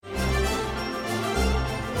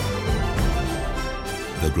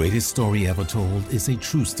The greatest story ever told is a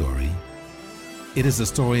true story. It is a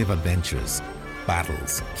story of adventures,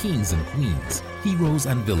 battles, kings and queens, heroes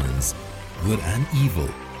and villains, good and evil,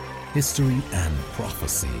 history and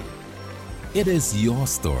prophecy. It is your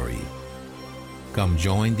story. Come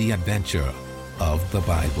join the adventure of the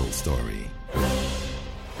Bible story.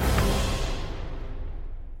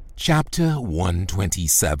 Chapter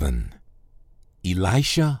 127.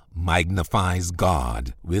 Elisha magnifies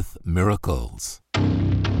God with miracles.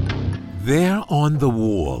 There on the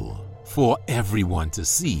wall, for everyone to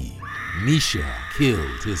see, Elisha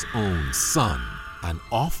killed his own son and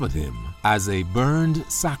offered him as a burned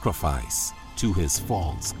sacrifice to his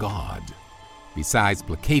false god. Besides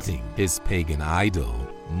placating his pagan idol,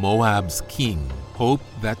 Moab's king hoped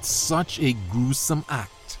that such a gruesome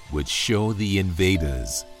act would show the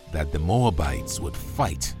invaders that the Moabites would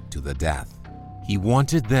fight to the death. He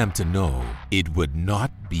wanted them to know it would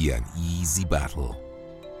not be an easy battle.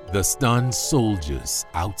 The stunned soldiers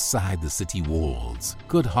outside the city walls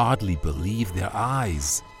could hardly believe their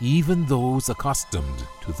eyes. Even those accustomed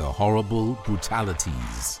to the horrible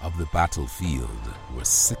brutalities of the battlefield were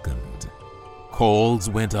sickened. Calls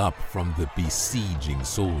went up from the besieging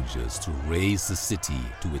soldiers to raise the city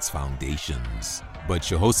to its foundations. But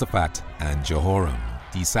Jehoshaphat and Jehoram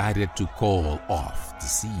decided to call off the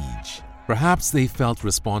siege. Perhaps they felt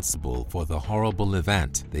responsible for the horrible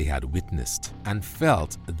event they had witnessed and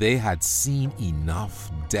felt they had seen enough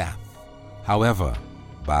death. However,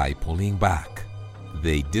 by pulling back,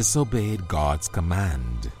 they disobeyed God's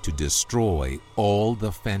command to destroy all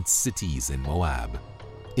the fenced cities in Moab.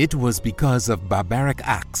 It was because of barbaric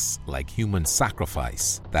acts like human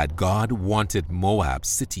sacrifice that God wanted Moab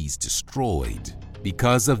cities destroyed.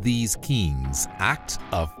 Because of these kings' act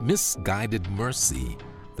of misguided mercy,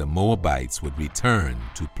 the Moabites would return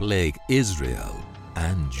to plague Israel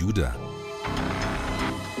and Judah.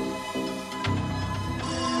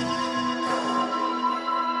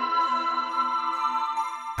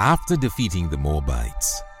 After defeating the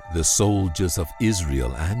Moabites, the soldiers of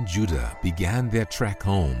Israel and Judah began their trek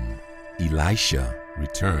home. Elisha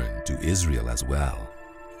returned to Israel as well.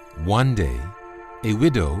 One day, a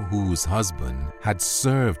widow whose husband had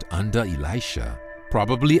served under Elisha,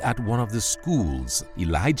 probably at one of the schools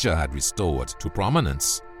Elijah had restored to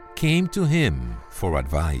prominence, came to him for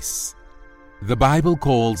advice. The Bible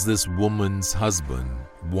calls this woman's husband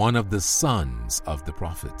one of the sons of the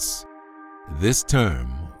prophets. This term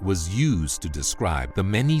was used to describe the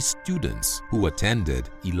many students who attended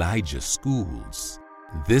Elijah's schools.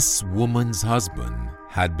 This woman's husband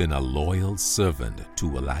had been a loyal servant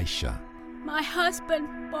to Elisha. My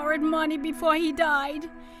husband borrowed money before he died,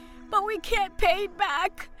 but we can't pay it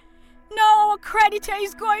back. Now our creditor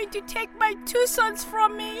is going to take my 2 sons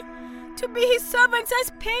from me to be his servants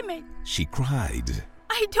as payment. She cried.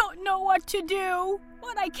 I don't know what to do,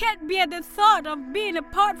 but I can't bear the thought of being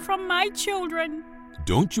apart from my children.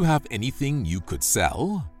 Don't you have anything you could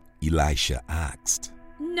sell? Elisha asked.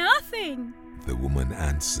 Nothing, the woman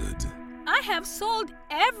answered. I have sold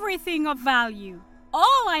everything of value.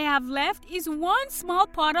 All I have left is 1 small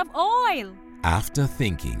pot of oil. After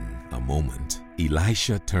thinking a moment,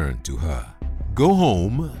 Elisha turned to her. Go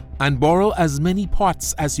home and borrow as many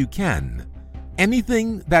pots as you can.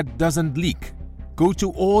 Anything that doesn't leak. Go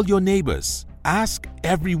to all your neighbors. Ask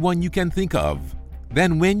everyone you can think of.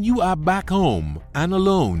 Then when you are back home and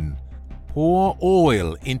alone, pour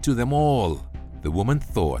oil into them all. The woman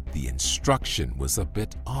thought the instruction was a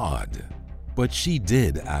bit odd, but she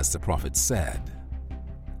did as the prophet said.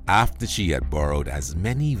 After she had borrowed as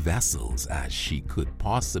many vessels as she could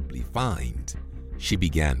possibly find, she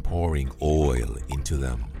began pouring oil into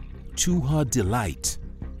them. To her delight,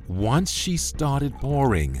 once she started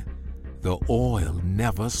pouring, the oil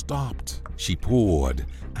never stopped. She poured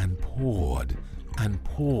and poured and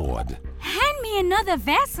poured. Hand me another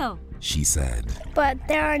vessel, she said. But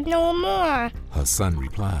there are no more, her son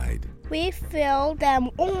replied. We filled them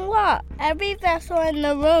all up. Every vessel in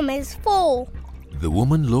the room is full. The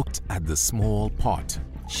woman looked at the small pot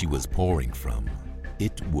she was pouring from.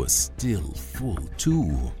 It was still full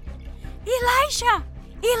too. Elisha!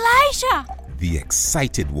 Elisha! The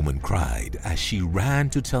excited woman cried as she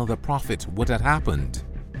ran to tell the prophet what had happened.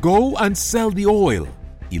 Go and sell the oil,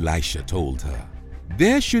 Elisha told her.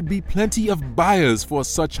 There should be plenty of buyers for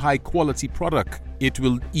such high-quality product. It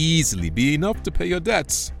will easily be enough to pay your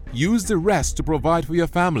debts. Use the rest to provide for your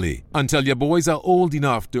family until your boys are old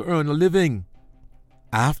enough to earn a living.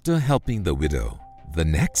 After helping the widow, the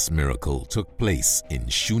next miracle took place in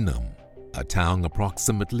Shunem, a town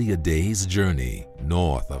approximately a day's journey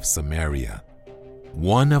north of Samaria.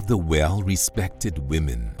 One of the well-respected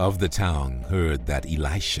women of the town heard that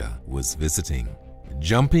Elisha was visiting.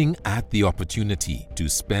 Jumping at the opportunity to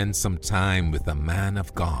spend some time with a man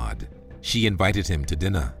of God, she invited him to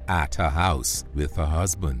dinner at her house with her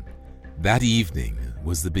husband. That evening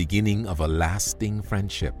was the beginning of a lasting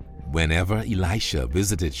friendship. Whenever Elisha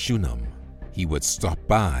visited Shunem, he would stop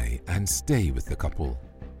by and stay with the couple.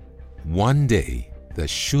 One day, the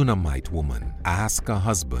Shunammite woman asked her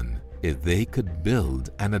husband if they could build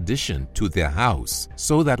an addition to their house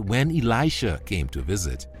so that when Elisha came to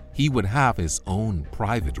visit, he would have his own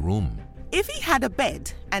private room. If he had a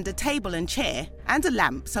bed and a table and chair and a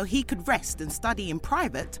lamp so he could rest and study in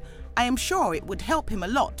private, I am sure it would help him a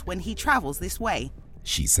lot when he travels this way,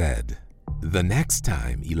 she said. The next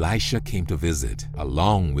time Elisha came to visit,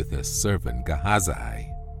 along with his servant Gehazi,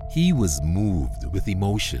 he was moved with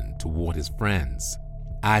emotion toward his friends.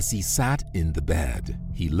 As he sat in the bed,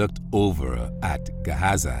 he looked over at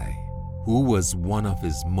Gehazi, who was one of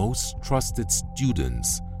his most trusted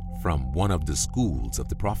students from one of the schools of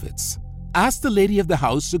the prophets. "Ask the lady of the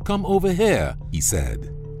house to come over here," he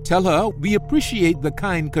said. "Tell her we appreciate the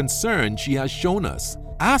kind concern she has shown us.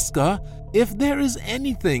 Ask her if there is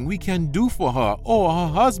anything we can do for her or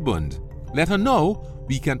her husband. Let her know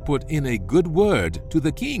we can put in a good word to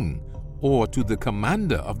the king or to the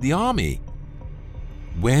commander of the army."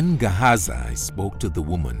 When Gehazi spoke to the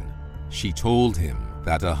woman, she told him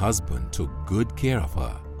that her husband took good care of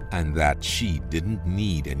her and that she didn't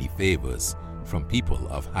need any favors from people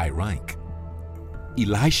of high rank.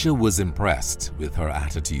 Elisha was impressed with her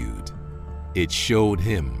attitude. It showed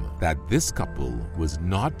him that this couple was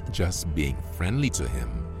not just being friendly to him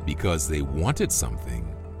because they wanted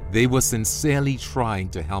something. They were sincerely trying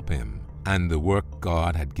to help him and the work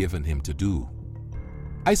God had given him to do.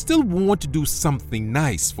 "I still want to do something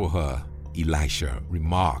nice for her," Elisha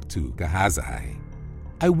remarked to Gehazi.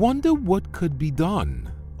 "I wonder what could be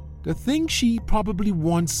done. The thing she probably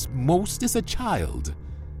wants most is a child.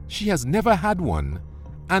 She has never had one,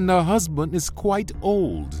 and her husband is quite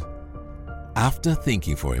old." After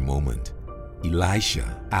thinking for a moment,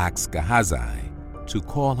 Elisha asked Gehazi to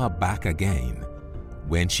call her back again.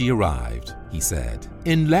 When she arrived, he said,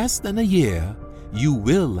 "In less than a year, you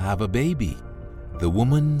will have a baby." The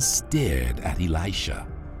woman stared at Elisha.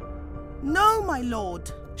 "No, my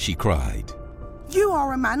lord," she cried. "You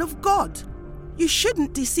are a man of God. You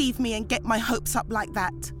shouldn't deceive me and get my hopes up like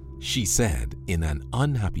that," she said in an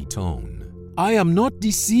unhappy tone. "I am not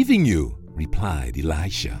deceiving you," replied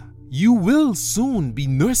Elisha. "You will soon be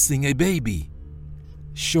nursing a baby."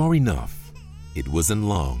 Sure enough, it wasn't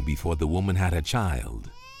long before the woman had a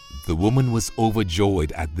child. The woman was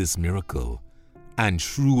overjoyed at this miracle and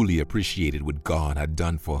truly appreciated what God had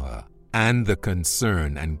done for her and the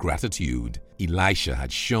concern and gratitude Elisha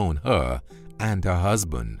had shown her and her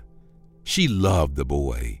husband. She loved the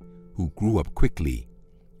boy, who grew up quickly.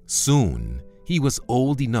 Soon, he was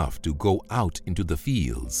old enough to go out into the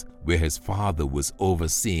fields where his father was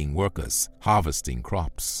overseeing workers harvesting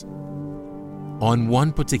crops. On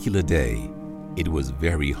one particular day, it was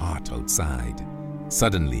very hot outside.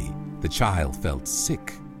 Suddenly, the child felt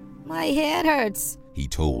sick. "My head hurts," he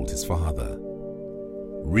told his father.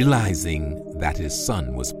 Realizing that his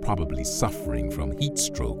son was probably suffering from heat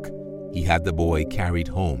stroke, he had the boy carried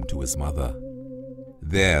home to his mother.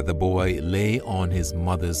 There, the boy lay on his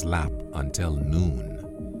mother's lap until noon.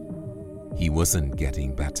 He wasn't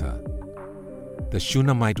getting better. The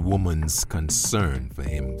Shunammite woman's concern for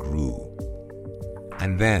him grew.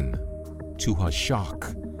 And then, to her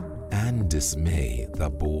shock and dismay, the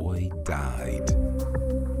boy died.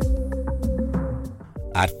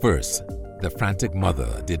 At first, the frantic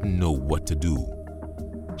mother didn't know what to do.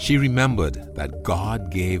 She remembered that God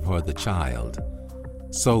gave her the child,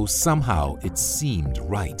 so somehow it seemed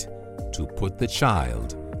right to put the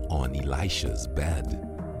child on Elisha's bed.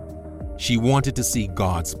 She wanted to see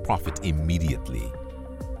God's prophet immediately.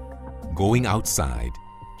 Going outside,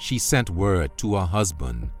 she sent word to her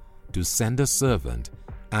husband to send a servant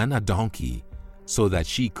and a donkey so that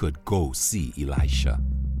she could go see Elisha.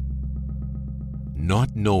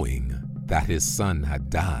 Not knowing that his son had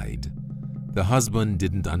died, the husband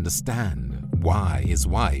didn't understand why his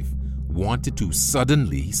wife wanted to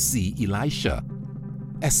suddenly see Elisha,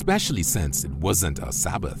 especially since it wasn't a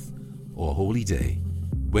Sabbath or holy day,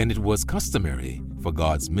 when it was customary for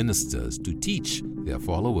God's ministers to teach their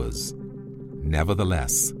followers.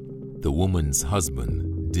 Nevertheless, the woman's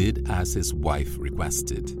husband did as his wife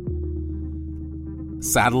requested.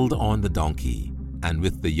 Saddled on the donkey and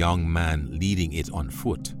with the young man leading it on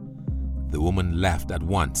foot, the woman left at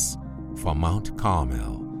once for Mount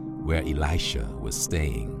Carmel, where Elisha was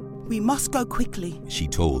staying. We must go quickly, she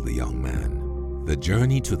told the young man. The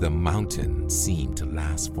journey to the mountain seemed to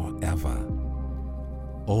last forever.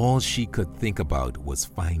 All she could think about was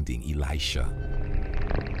finding Elisha.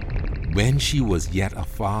 When she was yet a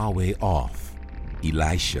far way off,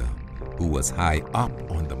 Elisha, who was high up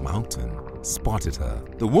on the mountain, spotted her.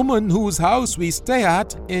 "The woman whose house we stay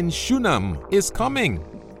at in Shunem is coming,"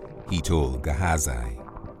 he told Gehazi.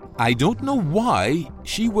 "I don't know why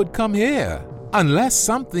she would come here, unless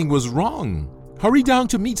something was wrong. Hurry down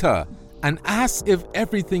to meet her and ask if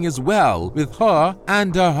everything is well with her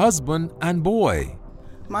and her husband and boy."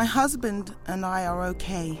 My husband and I are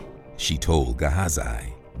okay, she told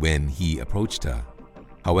Gehazi when he approached her.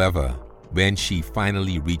 However, when she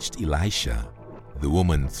finally reached Elisha, the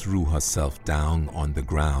woman threw herself down on the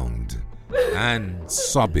ground and,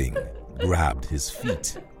 sobbing, grabbed his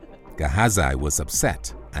feet. Gehazi was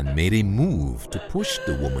upset and made a move to push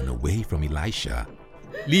the woman away from Elisha.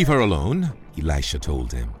 "Leave her alone," Elisha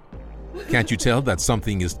told him. "Can't you tell that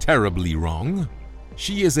something is terribly wrong?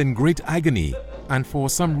 She is in great agony, and for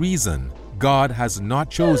some reason, God has not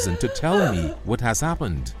chosen to tell me what has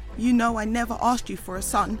happened." You know I never asked you for a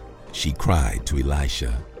son, she cried to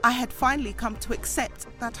Elisha. I had finally come to accept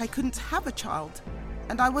that I couldn't have a child,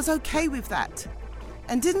 and I was okay with that.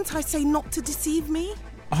 And didn't I say not to deceive me?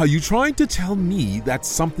 "Are you trying to tell me that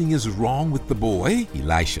something is wrong with the boy?"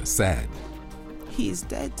 Elisha said. He is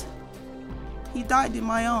dead. He died in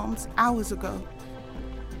my arms hours ago.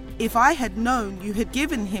 If I had known you had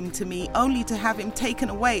given him to me only to have him taken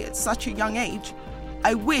away at such a young age,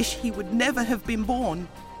 I wish he would never have been born.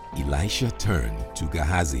 Elisha turned to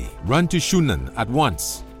Gehazi. "Run to Shunem at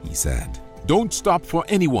once," he said. "Don't stop for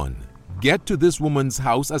anyone. Get to this woman's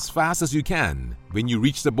house as fast as you can. When you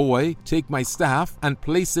reach the boy, take my staff and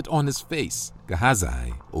place it on his face."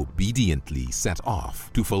 Gehazi obediently set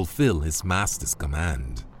off to fulfill his master's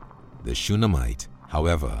command. The Shunammite,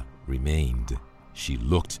 however, remained. She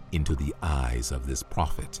looked into the eyes of this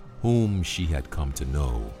prophet, whom she had come to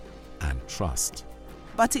know and trust.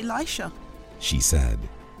 But Elisha, she said,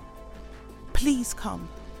 please come.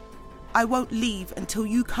 I won't leave until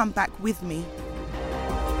you come back with me.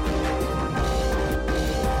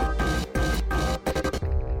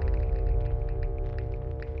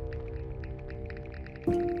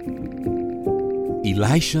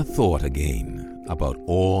 Elisha thought again about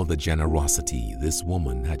all the generosity this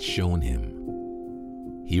woman had shown him.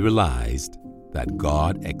 He realized that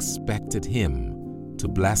God expected him to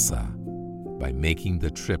bless her by making the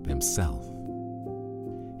trip himself.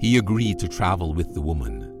 He agreed to travel with the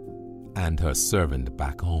woman and her servant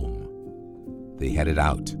back home. They headed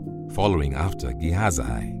out, following after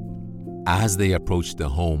Gehazi. As they approached the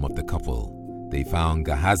home of the couple, they found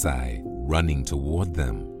Gehazi running toward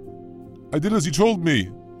them. "I did as you told me,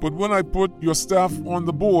 but when I put your staff on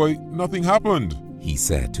the boy, nothing happened," he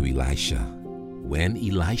said to Elisha. When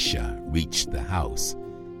Elisha reached the house,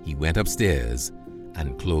 he went upstairs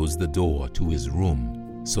and closed the door to his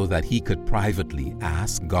room so that he could privately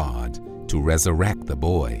ask God to resurrect the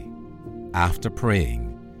boy. After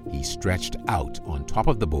praying, he stretched out on top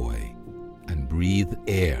of the boy and breathed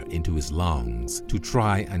air into his lungs to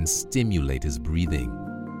try and stimulate his breathing.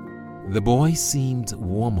 The boy seemed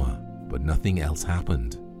warmer, but nothing else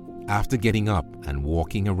happened. After getting up and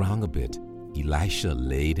walking around a bit, Elisha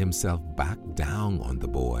laid himself back down on the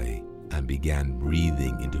boy and began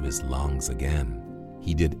breathing into his lungs again.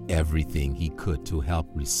 He did everything he could to help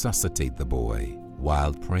resuscitate the boy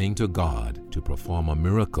while praying to God to perform a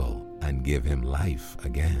miracle and give him life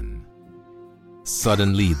again.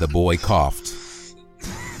 Suddenly, the boy coughed.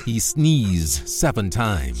 He sneezed 7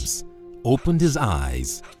 times, opened his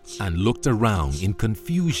eyes, and looked around in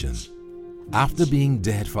confusion. After being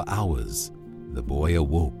dead for hours, the boy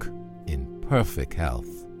awoke in perfect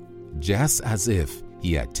health, just as if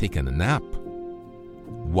he had taken a nap.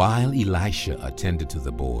 While Elisha attended to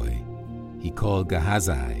the boy, he called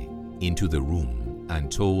Gehazi into the room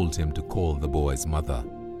and told him to call the boy's mother.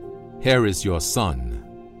 "Here is your son,"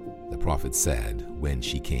 the prophet said when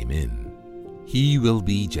she came in. "He will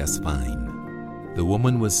be just fine." The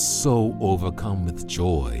woman was so overcome with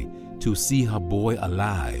joy to see her boy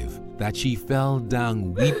alive that she fell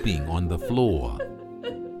down weeping on the floor.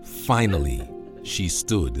 Finally, she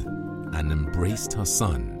stood and embraced her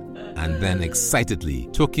son, and then excitedly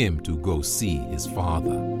took him to go see his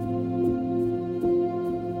father.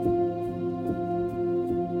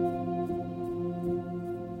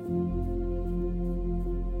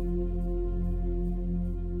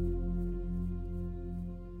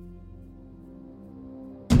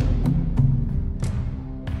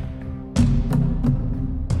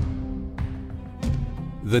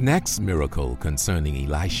 The next miracle concerning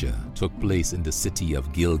Elisha took place in the city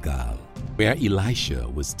of Gilgal, where Elisha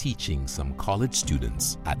was teaching some college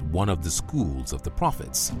students at one of the schools of the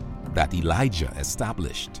prophets that Elijah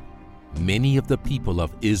established. Many of the people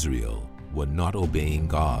of Israel were not obeying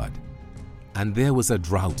God, and there was a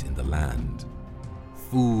drought in the land.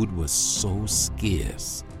 Food was so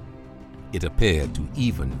scarce, it appeared to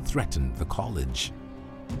even threaten the college.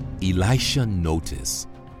 Elisha noticed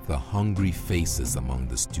the hungry faces among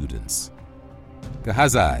the students.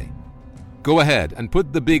 "Gehazi, go ahead and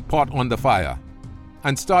put the big pot on the fire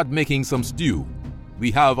and start making some stew.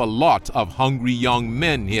 We have a lot of hungry young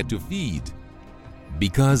men here to feed."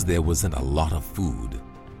 Because there wasn't a lot of food,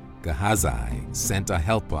 Gehazi sent a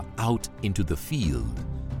helper out into the field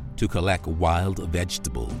to collect wild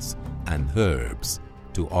vegetables and herbs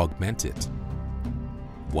to augment it.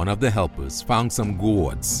 One of the helpers found some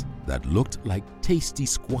gourds that looked like tasty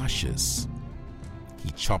squashes.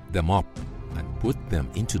 He chopped them up and put them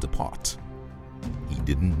into the pot. He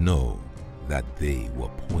didn't know that they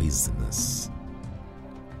were poisonous.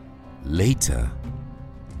 Later,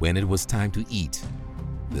 when it was time to eat,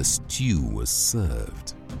 the stew was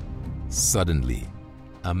served. Suddenly,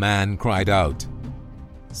 a man cried out,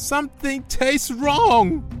 "Something tastes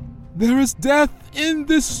wrong! There is death in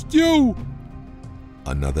this stew!"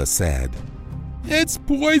 Another said, "It's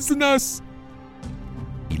poisonous!"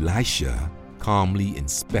 Elisha calmly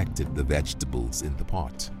inspected the vegetables in the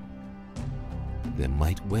pot. There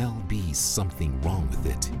might well be something wrong with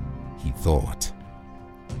it, he thought.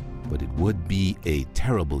 But it would be a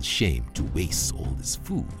terrible shame to waste all this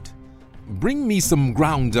food. "Bring me some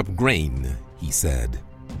ground-up grain," he said.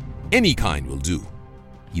 "Any kind will do."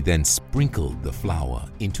 He then sprinkled the flour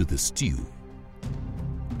into the stew.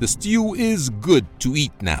 "The stew is good to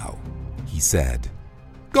eat now," he said.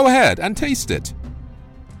 "Go ahead and taste it.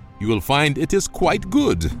 You will find it is quite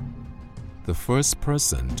good." The first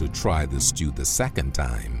person to try the stew the second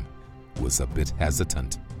time was a bit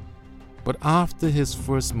hesitant. But after his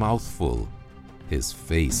first mouthful, his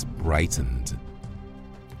face brightened.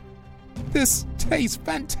 "This tastes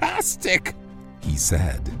fantastic," he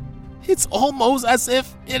said. "It's almost as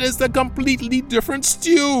if it is a completely different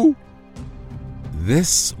stew."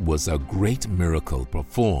 This was a great miracle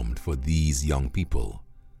performed for these young people.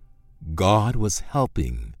 God was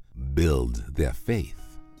helping build their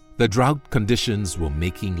faith. The drought conditions were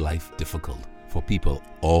making life difficult for people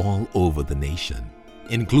all over the nation,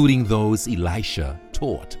 including those Elisha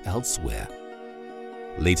taught elsewhere.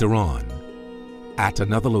 Later on, at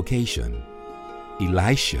another location,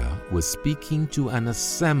 Elisha was speaking to an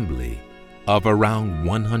assembly of around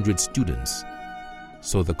 100 students,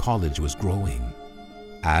 so the college was growing.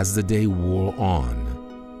 As the day wore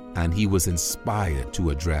on, and he was inspired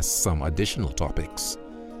to address some additional topics,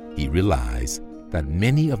 he realized that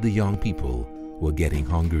many of the young people were getting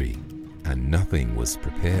hungry, and nothing was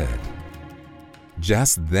prepared.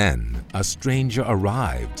 Just then, a stranger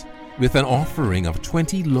arrived with an offering of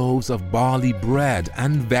 20 loaves of barley bread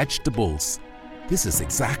and vegetables. "This is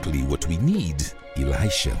exactly what we need,"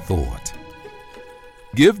 Elisha thought.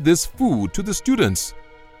 "Give this food to the students,"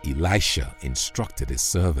 Elisha instructed his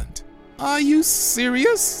servant. "Are you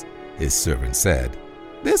serious?" his servant said.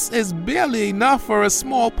 "This is barely enough for a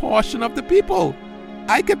small portion of the people.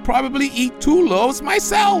 I could probably eat 2 loaves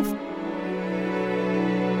myself."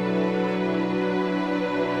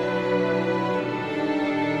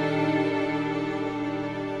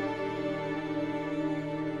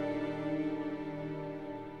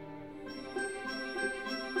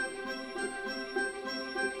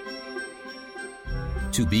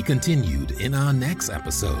 To be continued in our next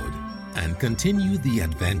episode, and continue the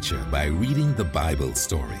adventure by reading the Bible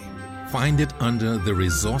story. Find it under the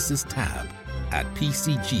Resources tab at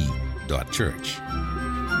pcg.church.